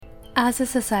As a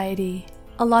society,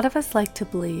 a lot of us like to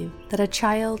believe that a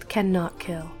child cannot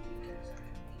kill.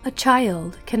 A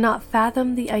child cannot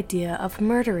fathom the idea of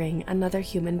murdering another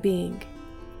human being.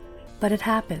 But it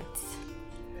happens.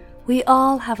 We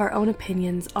all have our own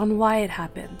opinions on why it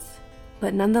happens,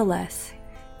 but nonetheless,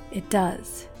 it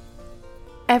does.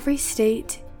 Every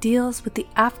state deals with the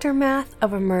aftermath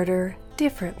of a murder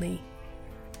differently,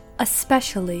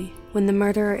 especially when the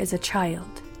murderer is a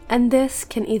child, and this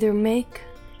can either make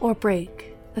or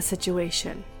break a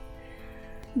situation.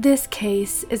 This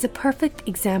case is a perfect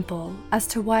example as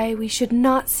to why we should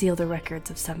not seal the records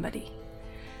of somebody.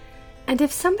 And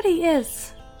if somebody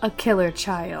is a killer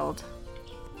child,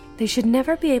 they should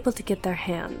never be able to get their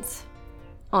hands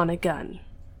on a gun.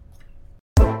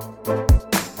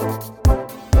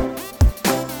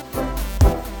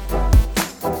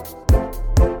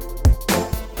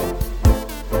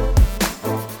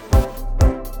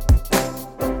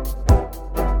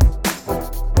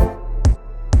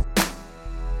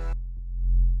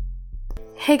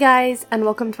 Hey guys, and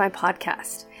welcome to my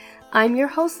podcast. I'm your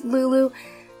host Lulu,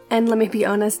 and let me be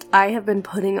honest, I have been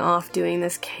putting off doing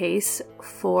this case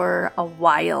for a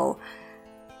while.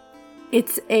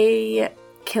 It's a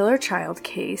killer child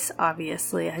case,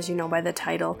 obviously, as you know by the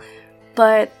title,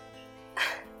 but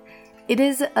it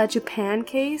is a Japan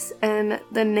case, and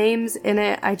the names in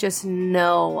it I just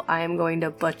know I am going to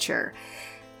butcher.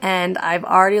 And I've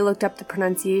already looked up the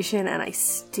pronunciation and I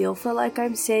still feel like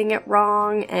I'm saying it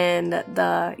wrong. And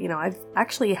I've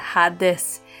actually had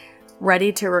this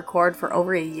ready to record for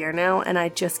over a year now, and I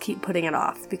just keep putting it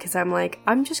off because I'm like,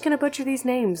 I'm just going to butcher these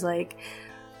names.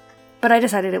 But I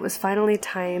decided it was finally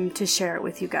time to share it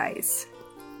with you guys.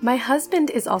 My husband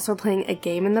is also playing a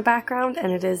game in the background,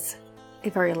 and it is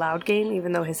a very loud game,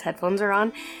 even though his headphones are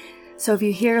on. So if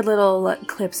you hear little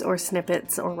clips or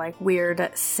snippets or weird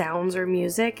sounds or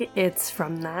music, it's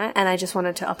from that. And I just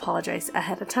wanted to apologize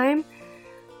ahead of time.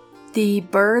 The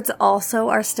birds also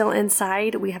are still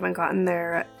inside. We haven't gotten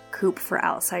their coop for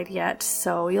outside yet.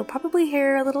 So you'll probably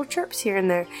hear little chirps here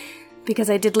and there because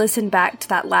I did listen back to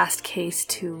that last case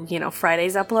to,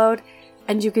 Friday's upload,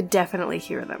 and you could definitely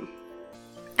hear them.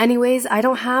 Anyways, I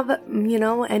don't have, any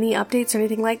updates or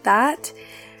anything like that.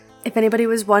 If anybody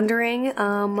was wondering,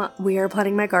 we are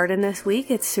planting my garden this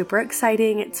week. It's super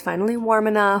exciting. It's finally warm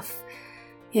enough.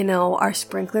 Our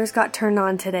sprinklers got turned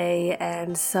on today.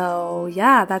 And so,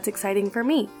 yeah, that's exciting for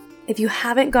me. If you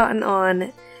haven't gotten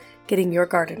on getting your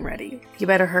garden ready, you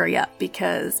better hurry up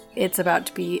because it's about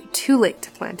to be too late to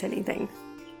plant anything.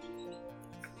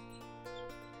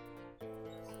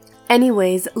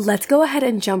 Anyways, let's go ahead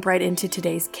and jump right into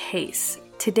today's case.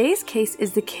 Today's case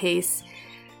is the case...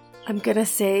 I'm gonna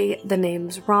say the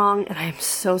names wrong, and I'm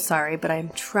so sorry, but I'm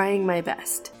trying my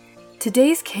best.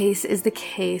 Today's case is the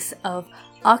case of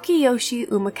Akiyoshi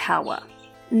Umekawa.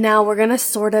 Now, we're gonna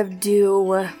sort of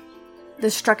do the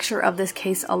structure of this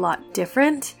case a lot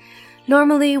different.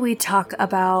 Normally, we talk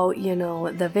about,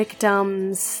 the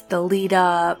victims, the lead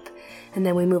up, and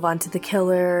then we move on to the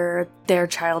killer, their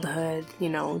childhood,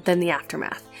 then the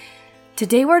aftermath.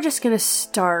 Today, we're just gonna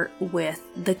start with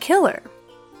the killer,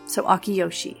 so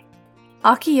Akiyoshi.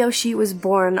 Akiyoshi was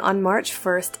born on March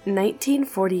 1st,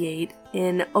 1948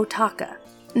 in Otaka.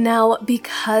 Now,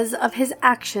 because of his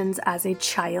actions as a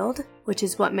child, which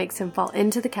is what makes him fall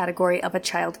into the category of a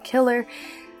child killer,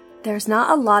 there's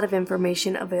not a lot of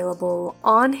information available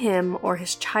on him or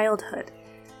his childhood.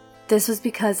 This was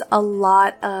because a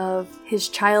lot of his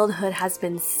childhood has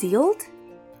been sealed,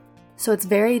 so it's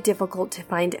very difficult to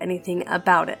find anything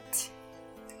about it.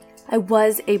 I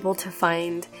was able to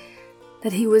find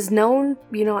that he was known,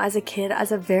 as a kid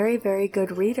as a very, very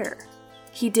good reader.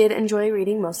 He did enjoy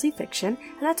reading mostly fiction,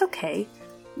 and that's okay.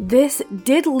 This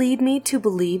did lead me to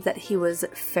believe that he was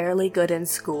fairly good in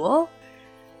school.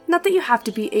 Not that you have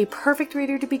to be a perfect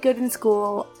reader to be good in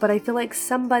school, but I feel like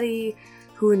somebody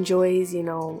who enjoys,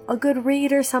 a good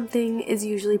read or something is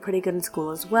usually pretty good in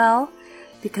school as well,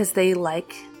 because they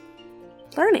like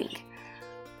learning.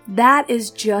 That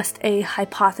is just a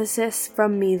hypothesis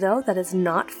from me, though. That is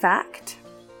not fact.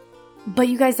 But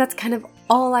you guys, that's kind of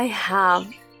all I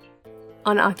have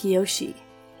on Akiyoshi.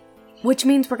 Which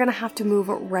means we're going to have to move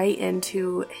right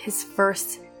into his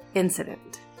first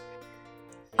incident.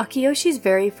 Akiyoshi's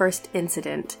very first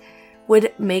incident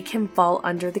would make him fall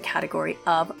under the category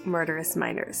of murderous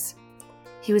minors.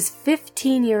 He was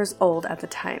 15 years old at the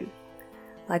time.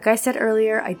 Like I said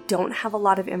earlier, I don't have a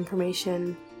lot of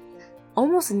information,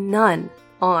 almost none,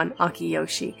 on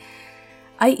Akiyoshi.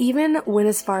 I even went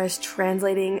as far as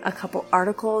translating a couple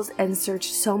articles and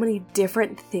searched so many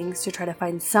different things to try to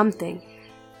find something.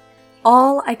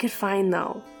 All I could find,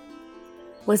 though,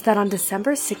 was that on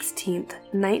December 16th,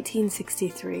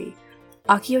 1963,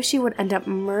 Akiyoshi would end up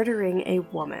murdering a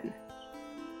woman.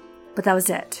 But that was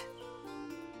it.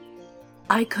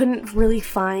 I couldn't really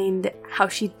find how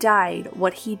she died,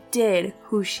 what he did,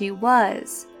 who she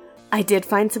was. I did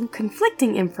find some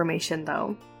conflicting information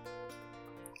though.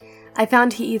 I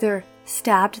found he either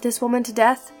stabbed this woman to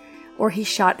death or he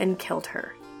shot and killed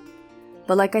her.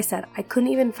 But like I said, I couldn't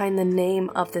even find the name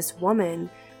of this woman,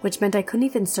 which meant I couldn't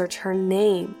even search her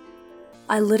name.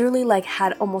 I literally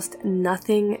had almost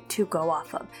nothing to go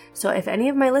off of. So if any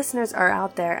of my listeners are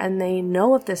out there and they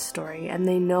know of this story and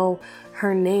they know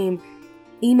her name,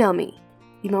 email me,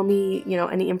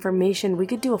 any information. We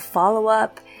could do a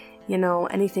follow-up,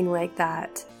 anything like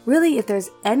that. Really, if there's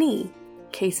any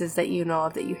cases that you know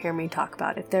of that you hear me talk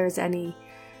about, if there's any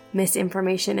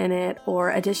misinformation in it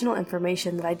or additional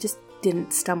information that I just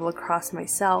didn't stumble across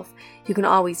myself, you can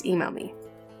always email me.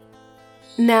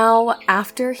 Now,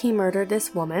 after he murdered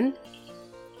this woman,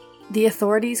 the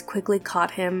authorities quickly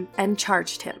caught him and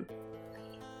charged him.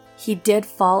 He did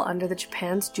fall under the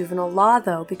Japan's juvenile law,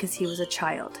 though, because he was a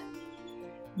child.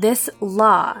 This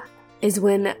law is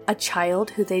when a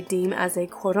child who they deem as a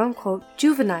quote-unquote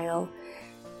juvenile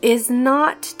is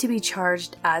not to be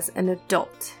charged as an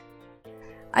adult.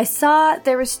 I saw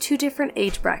there was 2 different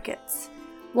age brackets.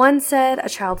 One said a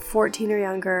child 14 or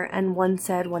younger, and one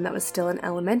said one that was still in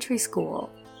elementary school,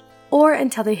 or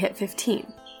until they hit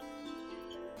 15.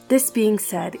 This being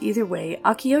said, either way,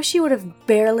 Akiyoshi would have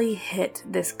barely hit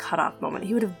this cutoff moment.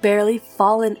 He would have barely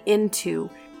fallen into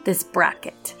this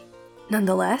bracket.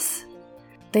 Nonetheless,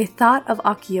 they thought of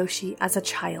Akiyoshi as a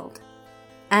child,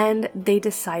 and they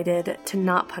decided to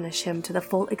not punish him to the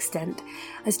full extent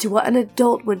as to what an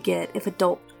adult would get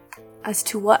as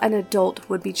to what an adult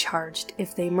would be charged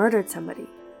if they murdered somebody.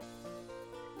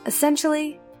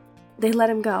 Essentially, they let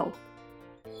him go.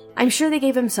 I'm sure they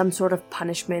gave him some sort of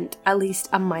punishment, at least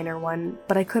a minor one,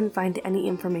 but I couldn't find any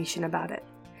information about it.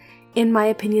 In my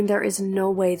opinion, there is no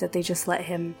way that they just let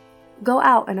him go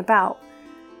out and about.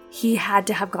 He had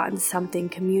to have gotten something,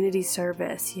 community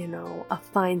service, a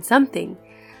fine, something,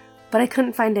 but I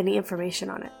couldn't find any information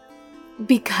on it.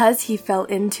 Because he fell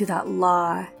into that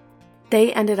law,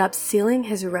 they ended up sealing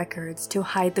his records to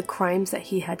hide the crimes that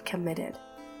he had committed.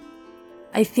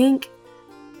 I think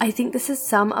this is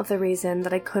some of the reason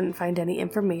that I couldn't find any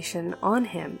information on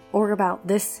him or about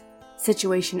this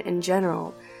situation in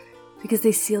general, because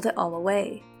they sealed it all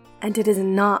away, and it is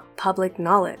not public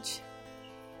knowledge.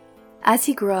 As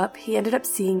he grew up, he ended up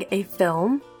seeing a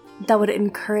film that would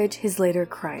encourage his later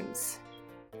crimes.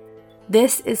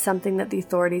 This is something that the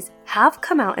authorities have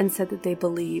come out and said that they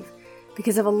believe,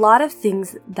 because of a lot of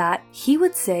things that he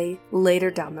would say later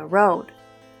down the road.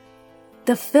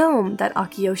 The film that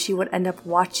Akiyoshi would end up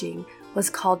watching was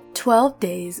called 12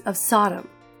 Days of Sodom.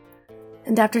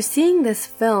 And after seeing this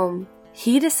film,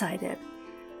 he decided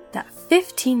that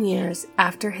 15 years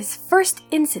after his first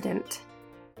incident,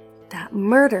 that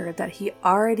murder that he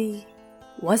already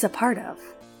was a part of,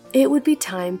 it would be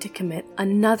time to commit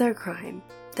another crime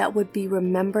that would be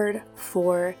remembered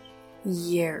for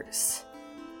years.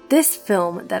 This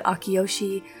film that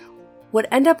Akiyoshi would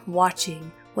end up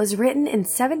watching was written in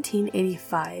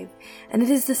 1785, and it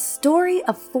is the story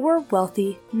of 4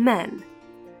 wealthy men.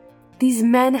 These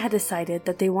men had decided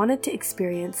that they wanted to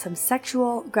experience some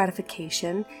sexual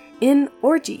gratification in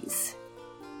orgies.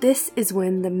 This is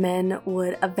when the men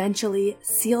would eventually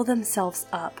seal themselves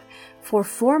up for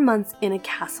 4 months in a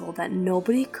castle that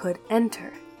nobody could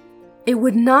enter. It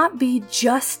would not be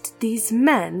just these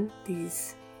men,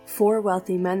 these 4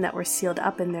 wealthy men that were sealed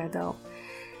up in there though.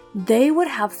 They would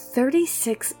have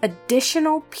 36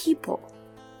 additional people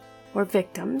or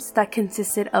victims that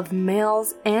consisted of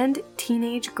males and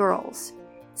teenage girls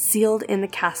sealed in the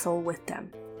castle with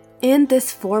them. In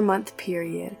this 4-month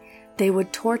period, they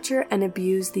would torture and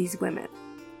abuse these women,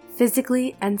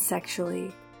 physically and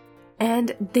sexually,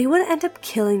 and they would end up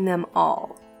killing them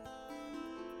all.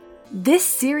 This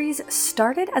series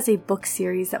started as a book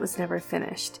series that was never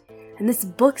finished, and this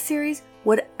book series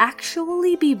would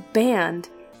actually be banned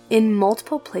in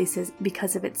multiple places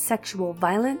because of its sexual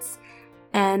violence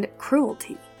and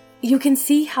cruelty. You can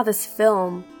see how this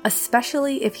film,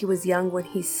 especially if he was young when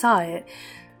he saw it,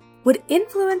 would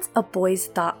influence a boy's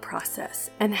thought process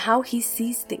and how he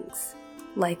sees things,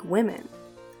 like women.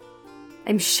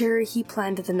 I'm sure he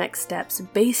planned the next steps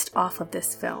based off of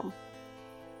this film.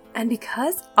 And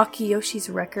because Akiyoshi's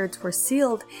records were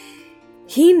sealed,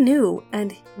 he knew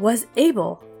and was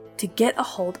able to get a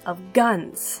hold of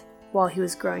guns while he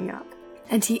was growing up.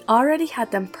 And he already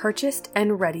had them purchased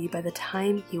and ready by the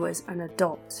time he was an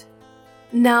adult.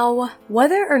 Now,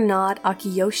 whether or not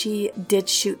Akiyoshi did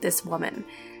shoot this woman,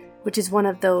 which is one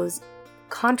of those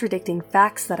contradicting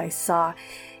facts that I saw,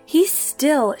 he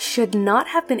still should not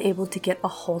have been able to get a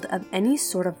hold of any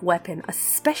sort of weapon,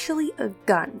 especially a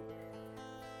gun.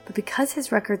 But because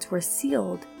his records were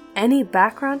sealed, any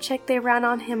background check they ran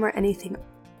on him or anything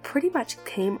pretty much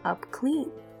came up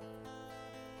clean.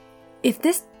 If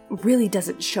this really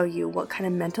doesn't show you what kind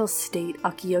of mental state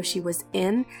Akiyoshi was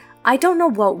in, I don't know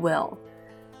what will.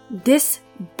 This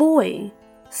boy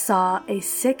saw a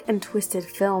sick and twisted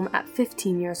film at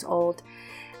 15 years old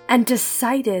and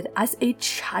decided as a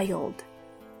child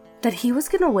that he was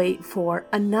going to wait for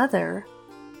another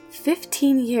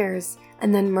 15 years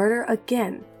and then murder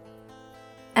again.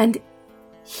 And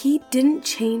he didn't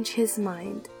change his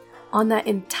mind on that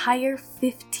entire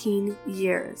 15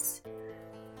 years.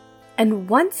 And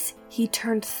once he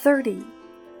turned 30,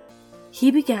 he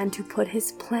began to put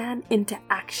his plan into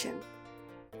action.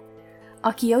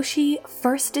 Akiyoshi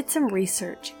first did some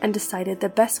research and decided the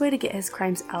best way to get his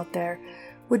crimes out there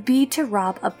would be to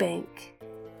rob a bank.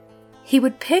 He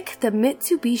would pick the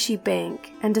Mitsubishi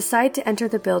Bank and decide to enter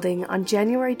the building on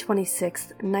January 26,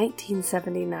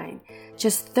 1979,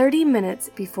 just 30 minutes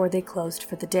before they closed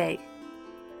for the day.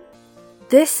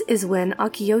 This is when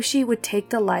Akiyoshi would take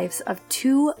the lives of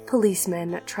 2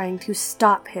 policemen trying to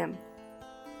stop him.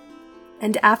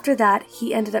 And after that,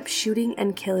 he ended up shooting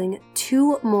and killing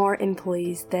 2 more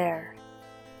employees there.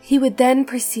 He would then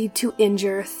proceed to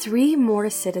injure 3 more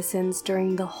citizens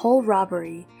during the whole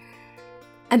robbery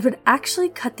and would actually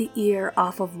cut the ear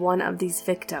off of one of these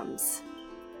victims.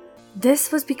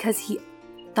 This was because he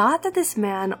thought that this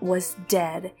man was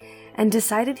dead and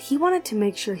decided he wanted to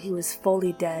make sure he was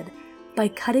fully dead by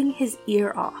cutting his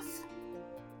ear off.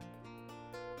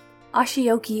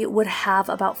 Ashioki would have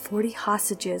about 40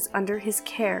 hostages under his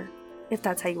care, if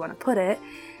that's how you want to put it,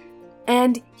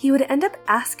 and he would end up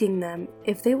asking them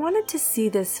if they wanted to see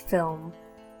this film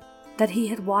that he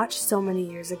had watched so many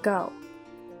years ago,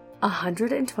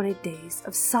 120 Days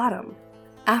of Sodom.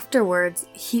 Afterwards,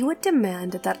 he would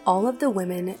demand that all of the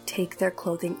women take their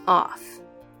clothing off.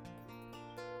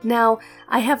 Now,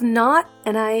 I have not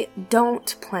and I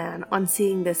don't plan on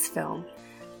seeing this film,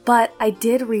 but I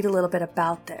did read a little bit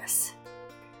about this.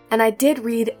 And I did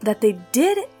read that they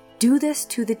did do this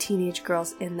to the teenage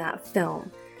girls in that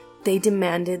film. They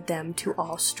demanded them to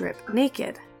all strip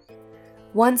naked.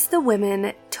 Once the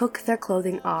women took their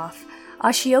clothing off,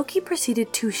 Ashioki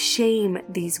proceeded to shame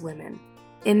these women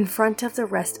in front of the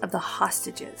rest of the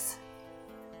hostages.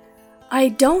 I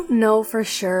don't know for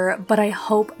sure, but I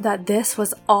hope that this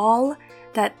was all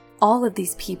that all of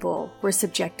these people were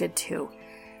subjected to,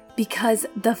 because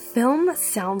the film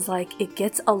sounds like it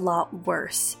gets a lot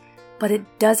worse, but it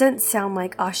doesn't sound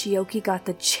like Ashioki got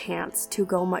the chance to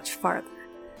go much farther.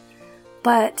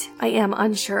 But I am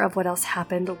unsure of what else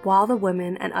happened while the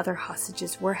women and other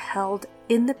hostages were held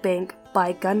in the bank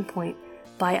by gunpoint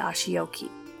by Ashioki.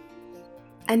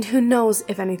 And who knows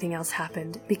if anything else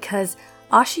happened, because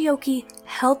Ashioki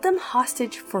held them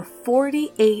hostage for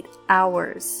 48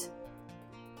 hours.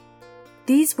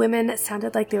 These women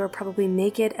sounded like they were probably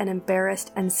naked and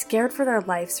embarrassed and scared for their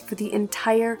lives for the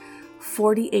entire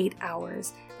 48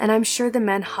 hours, and I'm sure the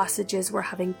men hostages were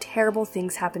having terrible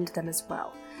things happen to them as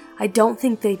well. I don't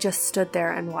think they just stood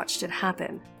there and watched it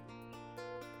happen.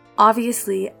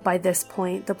 Obviously, by this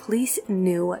point, the police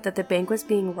knew that the bank was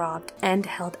being robbed and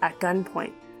held at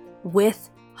gunpoint, with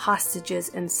hostages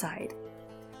inside.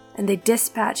 And they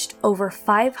dispatched over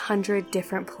 500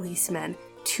 different policemen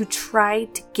to try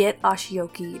to get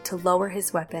Ashioki to lower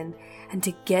his weapon and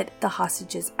to get the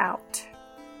hostages out.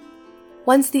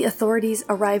 Once the authorities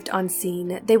arrived on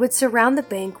scene, they would surround the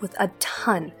bank with a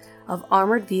ton of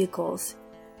armored vehicles,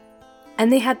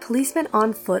 and they had policemen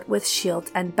on foot with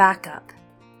shields and backup.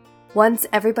 Once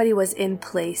everybody was in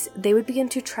place, they would begin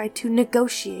to try to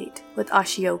negotiate with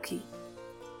Ashioki.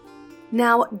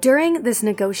 Now, during this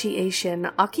negotiation,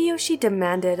 Akiyoshi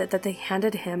demanded that they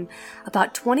handed him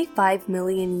about 25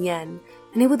 million yen,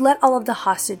 and he would let all of the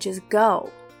hostages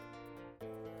go.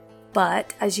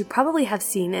 But, as you probably have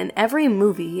seen in every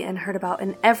movie and heard about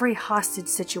in every hostage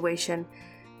situation,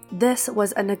 this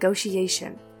was a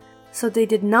negotiation. So they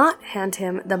did not hand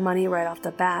him the money right off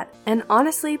the bat, and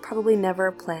honestly probably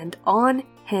never planned on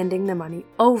handing the money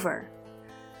over.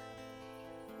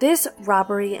 This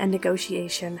robbery and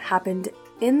negotiation happened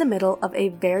in the middle of a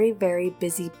very, very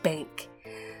busy bank.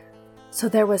 So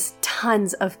there was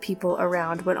tons of people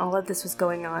around when all of this was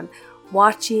going on,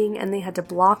 watching, and they had to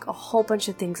block a whole bunch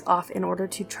of things off in order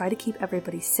to try to keep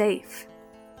everybody safe.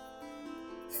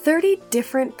 30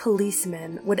 different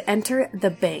policemen would enter the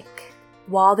bank,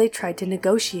 while they tried to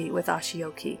negotiate with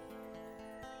Ashioki.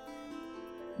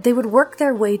 They would work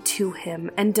their way to him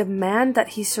and demand that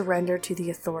he surrender to the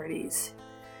authorities.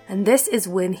 And this is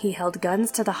when he held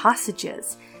guns to the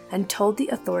hostages and told the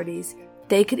authorities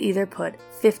they could either put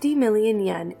 50 million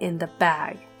yen in the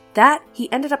bag. That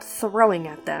he ended up throwing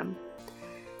at them.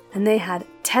 And they had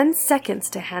 10 seconds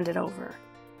to hand it over.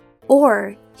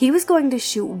 Or he was going to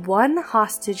shoot one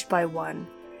hostage by one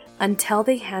until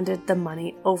they handed the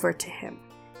money over to him.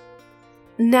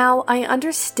 Now, I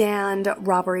understand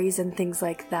robberies and things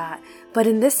like that, but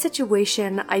in this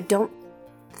situation, I don't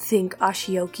think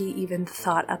Ashioki even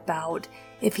thought about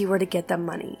if he were to get the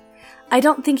money. I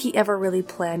don't think he ever really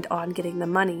planned on getting the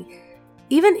money.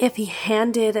 Even if he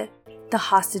handed the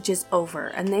hostages over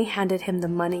and they handed him the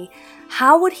money,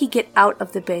 how would he get out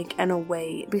of the bank and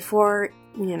away before,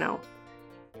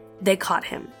 they caught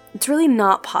him? It's really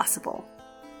not possible.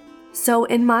 So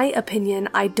in my opinion,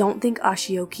 I don't think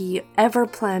Ashioki ever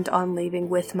planned on leaving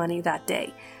with money that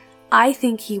day. I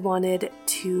think he wanted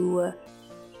to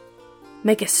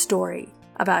make a story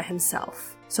about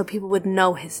himself so people would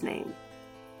know his name.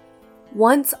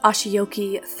 Once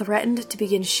Ashioki threatened to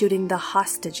begin shooting the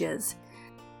hostages,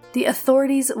 the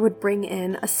authorities would bring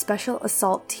in a special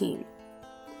assault team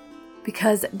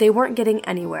because they weren't getting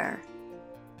anywhere.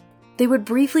 They would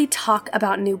briefly talk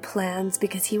about new plans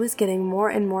because he was getting more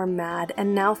and more mad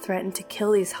and now threatened to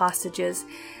kill these hostages,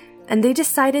 and they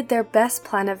decided their best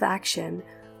plan of action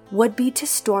would be to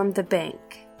storm the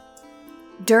bank.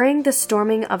 During the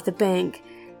storming of the bank,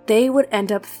 they would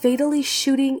end up fatally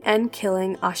shooting and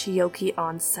killing Ashioki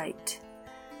on sight,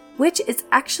 which is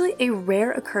actually a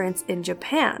rare occurrence in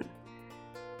Japan.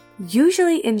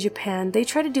 Usually in Japan, they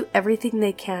try to do everything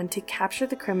they can to capture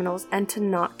the criminals and to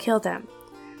not kill them,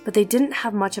 but they didn't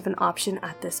have much of an option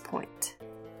at this point.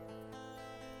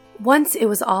 Once it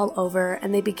was all over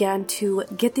and they began to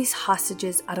get these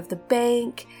hostages out of the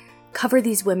bank, cover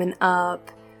these women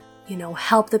up,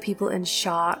 help the people in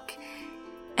shock,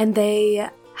 and they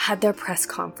had their press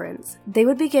conference, they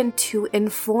would begin to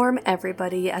inform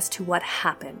everybody as to what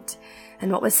happened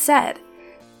and what was said.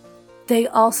 They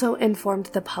also informed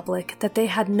the public that they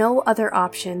had no other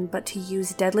option but to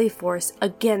use deadly force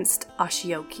against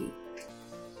Ashioki.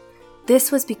 This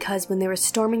was because when they were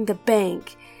storming the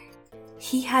bank,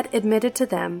 he had admitted to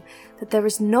them that there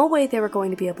was no way they were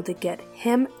going to be able to get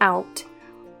him out,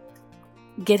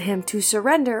 get him to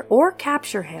surrender or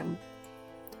capture him,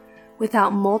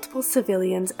 without multiple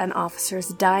civilians and officers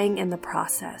dying in the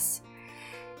process.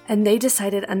 And they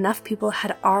decided enough people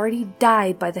had already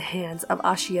died by the hands of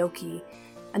Ashioki,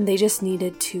 and they just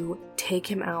needed to take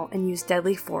him out and use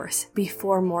deadly force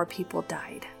before more people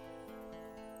died.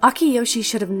 Akiyoshi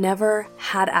should have never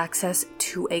had access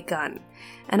to a gun,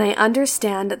 and I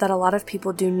understand that a lot of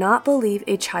people do not believe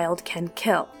a child can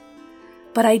kill.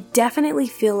 But I definitely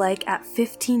feel like at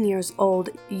 15 years old,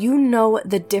 you know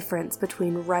the difference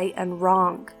between right and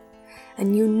wrong,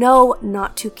 and you know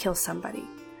not to kill somebody.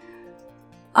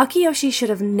 Akiyoshi should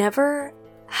have never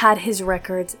had his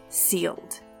records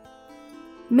sealed.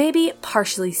 Maybe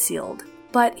partially sealed,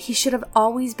 but he should have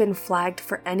always been flagged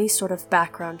for any sort of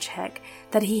background check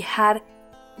that he had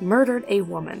murdered a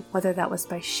woman, whether that was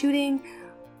by shooting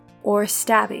or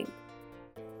stabbing.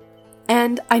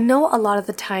 And I know a lot of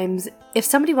the times, if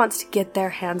somebody wants to get their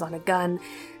hands on a gun,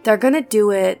 they're going to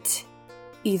do it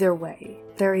either way.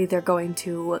 They're either going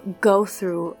to go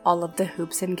through all of the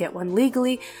hoops and get one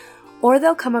legally, or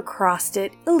they'll come across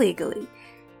it illegally.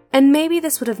 And maybe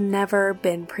this would have never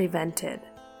been prevented.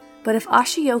 But if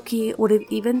Ashioki would have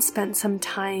even spent some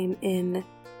time in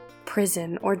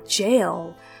prison or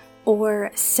jail, or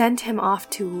sent him off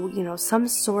to, some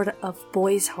sort of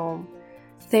boys' home,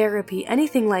 therapy,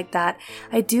 anything like that,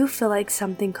 I do feel like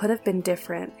something could have been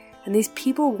different, and these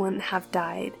people wouldn't have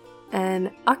died.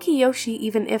 And Akiyoshi,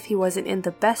 even if he wasn't in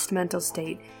the best mental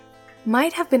state,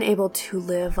 might have been able to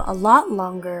live a lot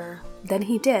longer than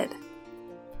he did.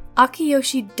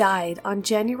 Akiyoshi died on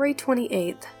January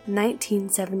 28,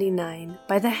 1979,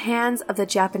 by the hands of the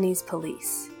Japanese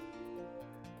police.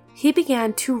 He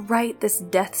began to write this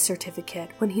death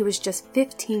certificate when he was just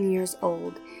 15 years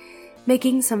old,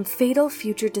 making some fatal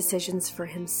future decisions for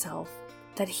himself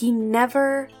that he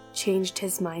never changed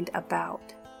his mind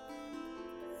about.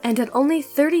 And at only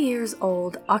 30 years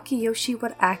old, Akiyoshi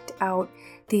would act out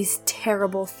these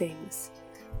terrible things,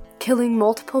 killing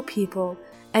multiple people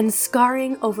and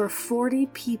scarring over 40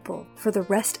 people for the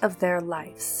rest of their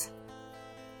lives.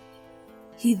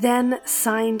 He then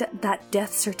signed that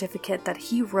death certificate that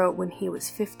he wrote when he was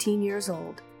 15 years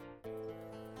old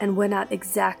and went out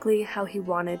exactly how he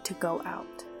wanted to go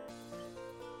out.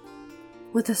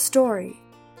 With a story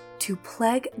to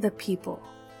plague the people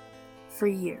for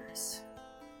years.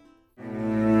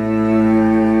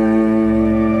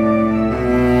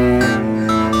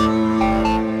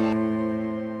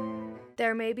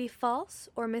 There may be false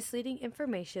or misleading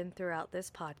information throughout this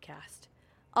podcast.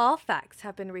 All facts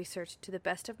have been researched to the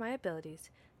best of my abilities,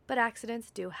 but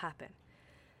accidents do happen.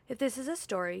 If this is a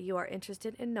story you are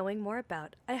interested in knowing more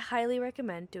about, I highly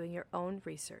recommend doing your own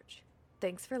research.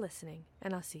 Thanks for listening,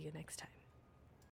 and I'll see you next time.